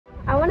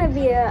want to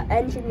be an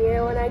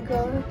engineer when I grow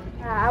up.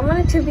 I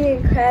wanted to be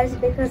in CREST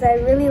because I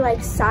really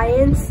like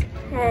science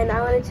and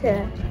I wanted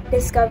to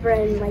discover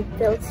and like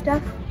build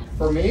stuff.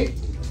 For me,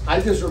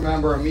 I just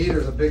remember a meter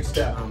is a big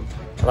step.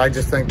 But I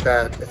just think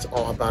that it's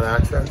all about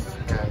access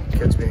and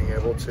kids being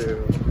able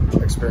to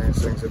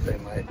experience things that they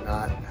might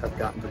not have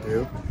gotten to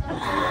do.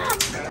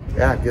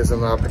 Yeah, it gives them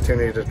the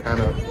opportunity to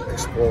kind of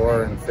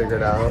explore and figure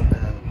it out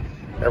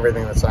and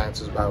everything that science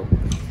is about.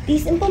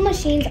 These simple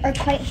machines are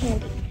quite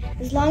handy,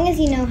 as long as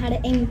you know how to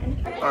aim them.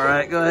 All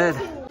right, go ahead.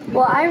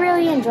 What I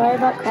really enjoy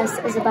about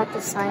CREST is about the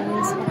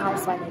science and how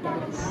fun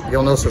it is.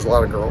 You'll notice there's a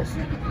lot of girls,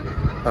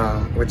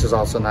 which is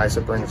also nice.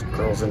 It brings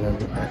girls in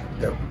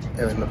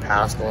the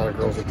past, a lot of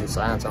girls would do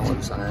science, I want to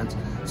do science.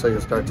 So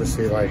you'll start to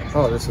see like,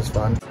 oh, this is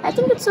fun. I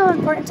think it's so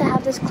important to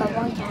have this club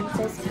on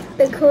campus.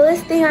 The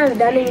coolest thing I've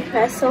done in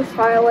CREST so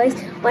far was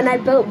when I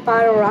built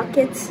bottle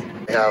rockets.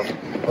 We have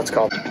what's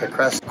called the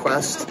CREST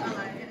Quest,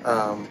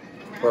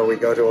 where we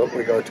go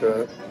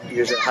to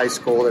usually high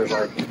school. There's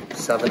like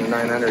 700 to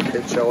 900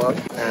 kids show up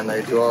and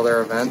they do all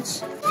their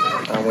events.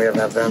 We have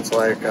events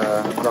like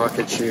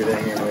rocket shooting,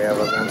 and we have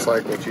events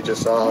like what you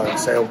just saw, a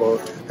sailboat.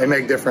 They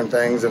make different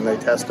things and they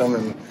test them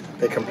and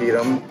they compete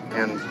them,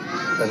 and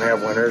then they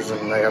have winners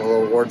and they have a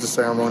little awards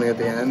ceremony at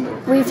the end.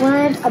 We've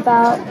learned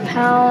about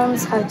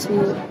pounds, how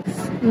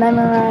to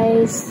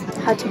memorize,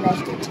 how to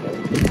measure too.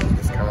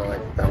 It's kind of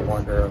like that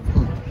wonder of,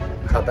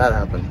 how'd that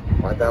happen?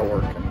 Why'd that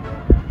work?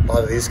 And a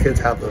lot of these kids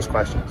have those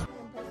questions.